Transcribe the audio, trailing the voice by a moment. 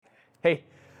Hey,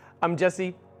 I'm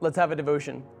Jesse. Let's have a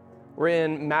devotion. We're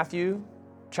in Matthew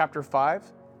chapter 5.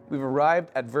 We've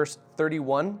arrived at verse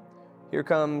 31. Here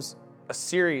comes a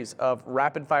series of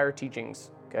rapid fire teachings,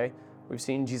 okay? We've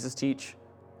seen Jesus teach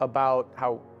about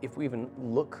how if we even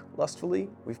look lustfully,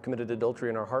 we've committed adultery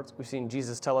in our hearts. We've seen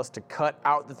Jesus tell us to cut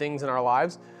out the things in our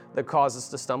lives that cause us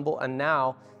to stumble. And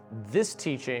now this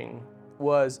teaching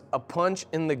was a punch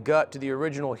in the gut to the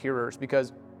original hearers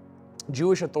because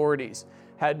Jewish authorities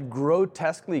had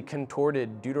grotesquely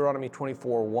contorted Deuteronomy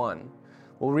 24:1.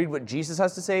 We'll read what Jesus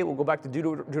has to say. We'll go back to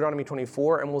Deuteronomy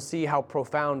 24, and we'll see how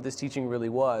profound this teaching really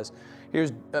was.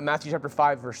 Here's Matthew chapter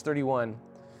 5, verse 31.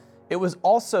 It was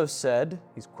also said,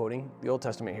 he's quoting the Old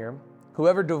Testament here,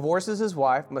 whoever divorces his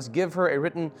wife must give her a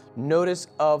written notice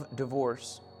of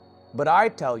divorce. But I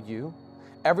tell you,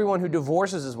 everyone who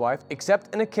divorces his wife,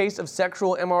 except in a case of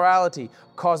sexual immorality,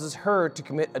 causes her to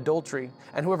commit adultery.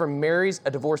 And whoever marries a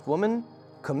divorced woman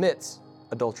commits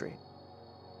adultery.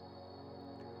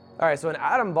 All right, so an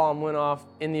atom bomb went off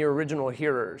in the original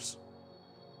hearers.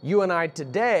 You and I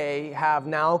today have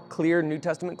now clear New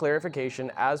Testament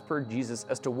clarification as per Jesus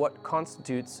as to what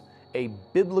constitutes a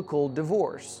biblical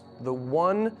divorce. The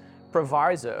one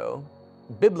proviso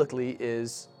biblically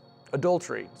is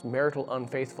adultery, it's marital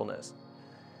unfaithfulness.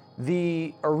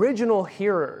 The original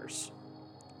hearers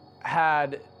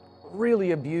had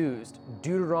really abused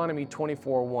Deuteronomy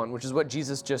 24:1, which is what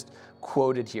Jesus just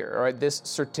quoted here. All right, this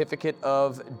certificate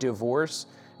of divorce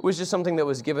was just something that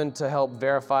was given to help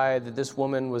verify that this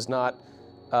woman was not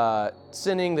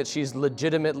sinning, that she's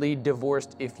legitimately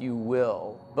divorced, if you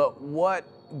will. But what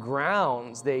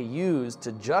grounds they used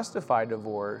to justify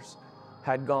divorce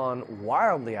had gone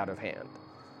wildly out of hand.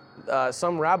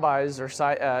 Some rabbis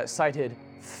cited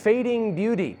fading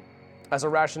beauty as a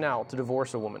rationale to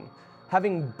divorce a woman.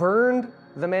 Having burned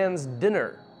the man's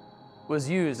dinner was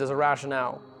used as a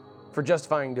rationale for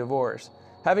justifying divorce.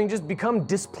 Having just become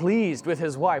displeased with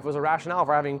his wife was a rationale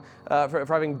for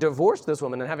having divorced this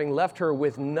woman and having left her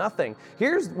with nothing.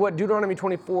 Here's what Deuteronomy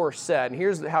 24 said, and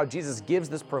here's how Jesus gives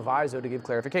this proviso to give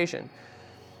clarification.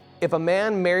 If a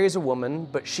man marries a woman,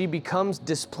 but she becomes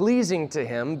displeasing to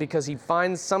him because he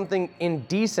finds something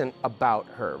indecent about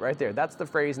her, right there, that's the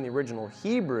phrase in the original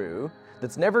Hebrew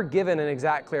that's never given an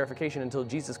exact clarification until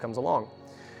Jesus comes along.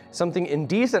 Something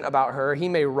indecent about her, he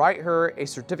may write her a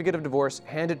certificate of divorce,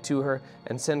 hand it to her,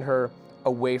 and send her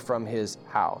away from his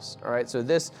house. All right, so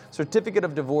this certificate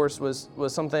of divorce was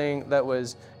something that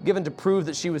was given to prove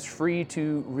that she was free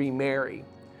to remarry.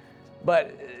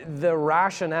 But the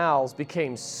rationales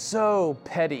became so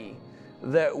petty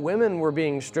that women were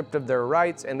being stripped of their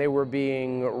rights and they were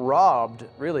being robbed,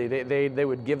 really. They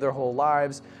would give their whole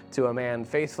lives to a man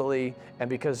faithfully, and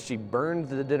because she burned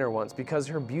the dinner once, because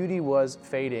her beauty was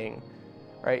fading,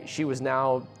 right, she was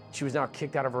now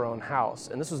kicked out of her own house,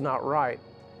 and this was not right.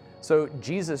 So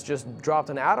Jesus just dropped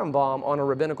an atom bomb on a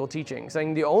rabbinical teaching,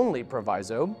 saying the only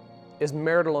proviso is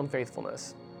marital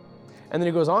unfaithfulness. And then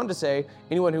he goes on to say,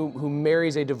 anyone who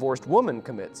marries a divorced woman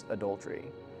commits adultery.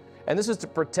 And this is to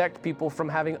protect people from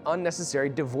having unnecessary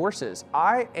divorces.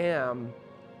 I am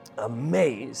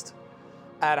amazed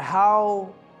at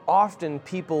how often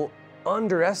people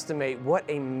underestimate what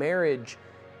a marriage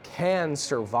can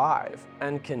survive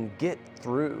and can get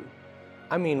through.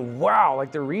 I mean, wow,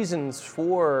 like the reasons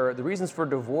for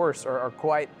divorce are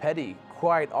quite petty.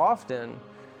 Quite often,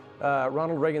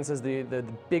 Ronald Reagan says the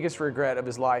biggest regret of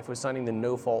his life was signing the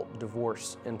no-fault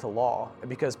divorce into law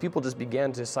because people just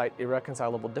began to cite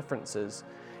irreconcilable differences.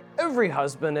 Every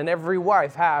husband and every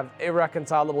wife have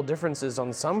irreconcilable differences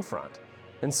on some front,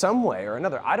 in some way or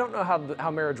another. I don't know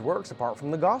how marriage works apart from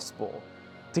the gospel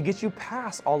to get you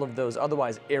past all of those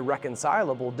otherwise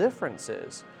irreconcilable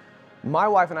differences. My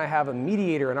wife and I have a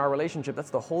mediator in our relationship. That's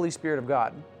the Holy Spirit of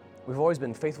God. We've always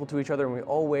been faithful to each other, and we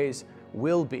always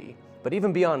will be. But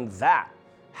even beyond that,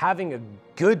 having a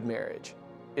good marriage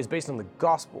is based on the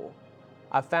gospel.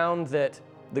 I found that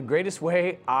the greatest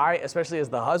way especially as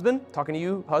the husband, talking to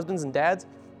you husbands and dads,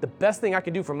 the best thing I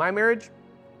could do for my marriage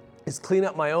is clean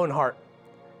up my own heart.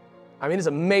 I mean, it's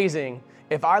amazing.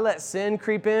 If I let sin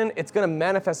creep in, it's going to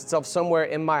manifest itself somewhere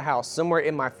in my house, somewhere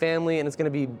in my family, and it's going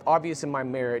to be obvious in my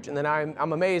marriage. And then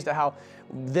I'm amazed at how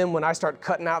then when I start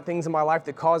cutting out things in my life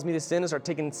that cause me to sin and start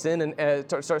taking sin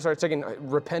and start taking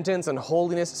repentance and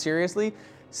holiness seriously,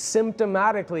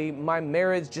 symptomatically, my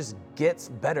marriage just gets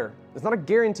better. It's not a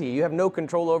guarantee. You have no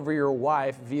control over your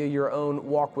wife via your own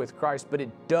walk with Christ, but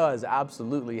it does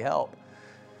absolutely help.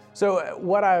 So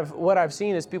what I've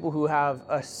seen is people who have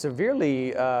a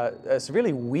severely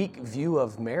weak view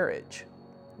of marriage.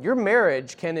 your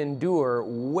marriage can endure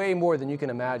way more than you can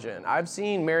imagine. I've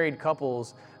seen married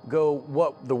couples go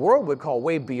what the world would call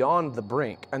way beyond the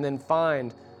brink and then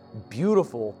find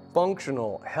beautiful,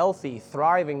 functional, healthy,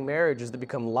 thriving marriages that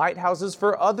become lighthouses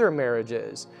for other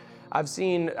marriages. I've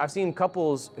seen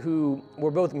couples who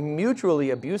were both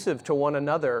mutually abusive to one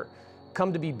another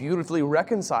come to be beautifully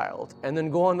reconciled and then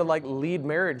go on to lead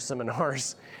marriage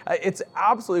seminars. It's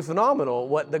absolutely phenomenal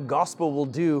what the gospel will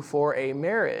do for a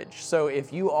marriage. So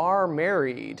if you are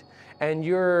married and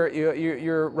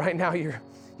you're right now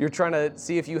you're trying to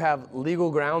see if you have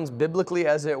legal grounds biblically,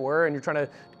 as it were, and you're trying to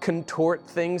contort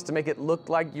things to make it look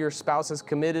like your spouse has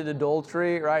committed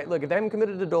adultery, right? Look, if they haven't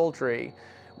committed adultery,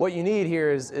 what you need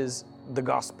here is the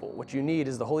gospel. What you need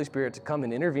is the Holy Spirit to come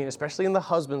and intervene, especially in the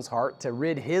husband's heart, to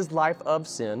rid his life of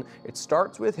sin. It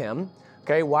starts with him.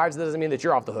 Okay, wives, that doesn't mean that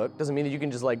you're off the hook. Doesn't mean that you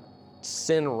can just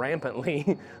sin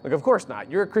rampantly. Of course not.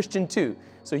 You're a Christian too.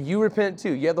 So you repent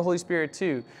too. You have the Holy Spirit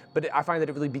too. But I find that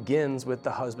it really begins with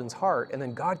the husband's heart, and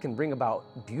then God can bring about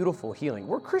beautiful healing.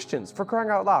 We're Christians, for crying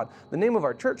out loud. The name of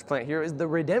our church plant here is the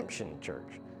Redemption Church.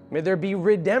 May there be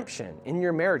redemption in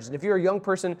your marriage. And if you're a young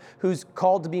person who's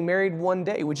called to be married one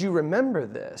day, would you remember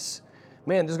this?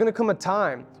 Man, there's gonna come a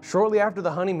time shortly after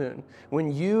the honeymoon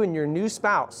when you and your new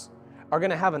spouse are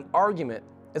gonna have an argument.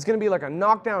 It's gonna be like a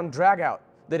knockdown, drag out,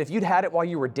 that if you'd had it while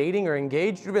you were dating or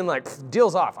engaged, you'd been like,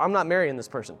 deal's off, I'm not marrying this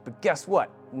person. But guess what?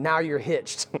 Now you're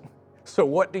hitched. So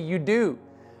what do?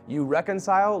 You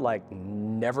reconcile like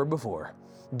never before.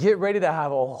 Get ready to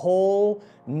have a whole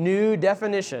new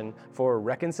definition for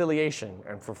reconciliation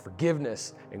and for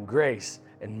forgiveness and grace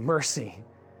and mercy.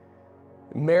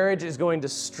 Marriage is going to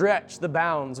stretch the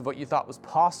bounds of what you thought was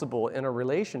possible in a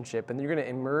relationship, and you're going to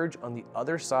emerge on the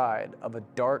other side of a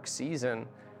dark season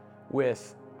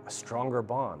with a stronger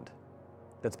bond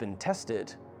that's been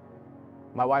tested.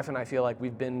 My wife and I feel like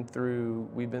we've been through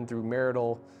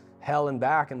marital hell and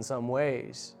back in some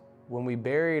ways. When we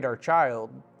buried our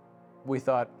child, we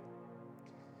thought,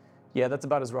 yeah, that's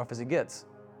about as rough as it gets.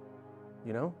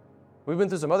 You know? We've been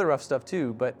through some other rough stuff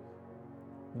too, but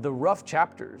the rough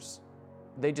chapters,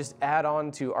 they just add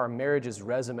on to our marriage's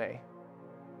resume.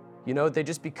 You know, they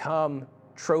just become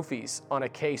trophies on a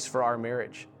case for our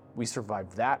marriage. We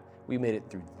survived that. We made it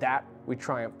through that. We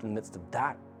triumphed in the midst of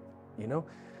that. You know?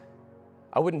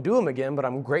 I wouldn't do them again, but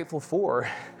I'm grateful for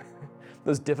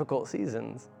those difficult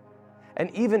seasons. And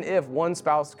even if one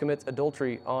spouse commits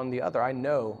adultery on the other, I've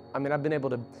been able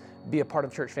to be a part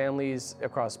of church families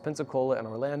across Pensacola and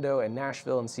Orlando and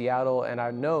Nashville and Seattle, and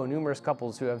I know numerous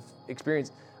couples who have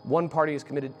experienced one party has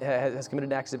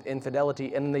committed acts of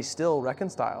infidelity and they still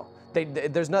reconcile.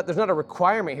 There's not a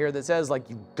requirement here that says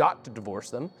you've got to divorce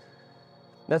them.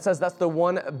 That says that's the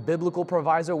one biblical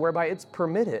proviso whereby it's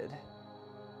permitted.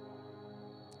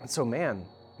 And so, man,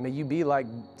 may you be like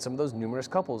some of those numerous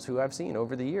couples who I've seen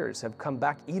over the years have come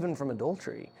back even from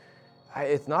adultery.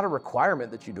 It's not a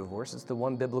requirement that you divorce. It's the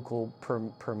one biblical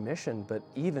permission, but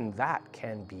even that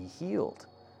can be healed.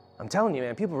 I'm telling you,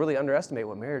 man, people really underestimate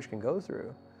what marriage can go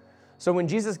through. So when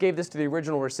Jesus gave this to the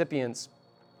original recipients,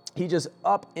 he just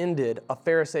upended a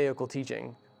Pharisaical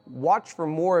teaching. Watch for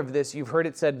more of this. You've heard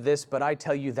it said this, but I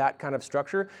tell you that kind of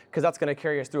structure, because that's going to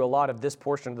carry us through a lot of this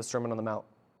portion of the Sermon on the Mount.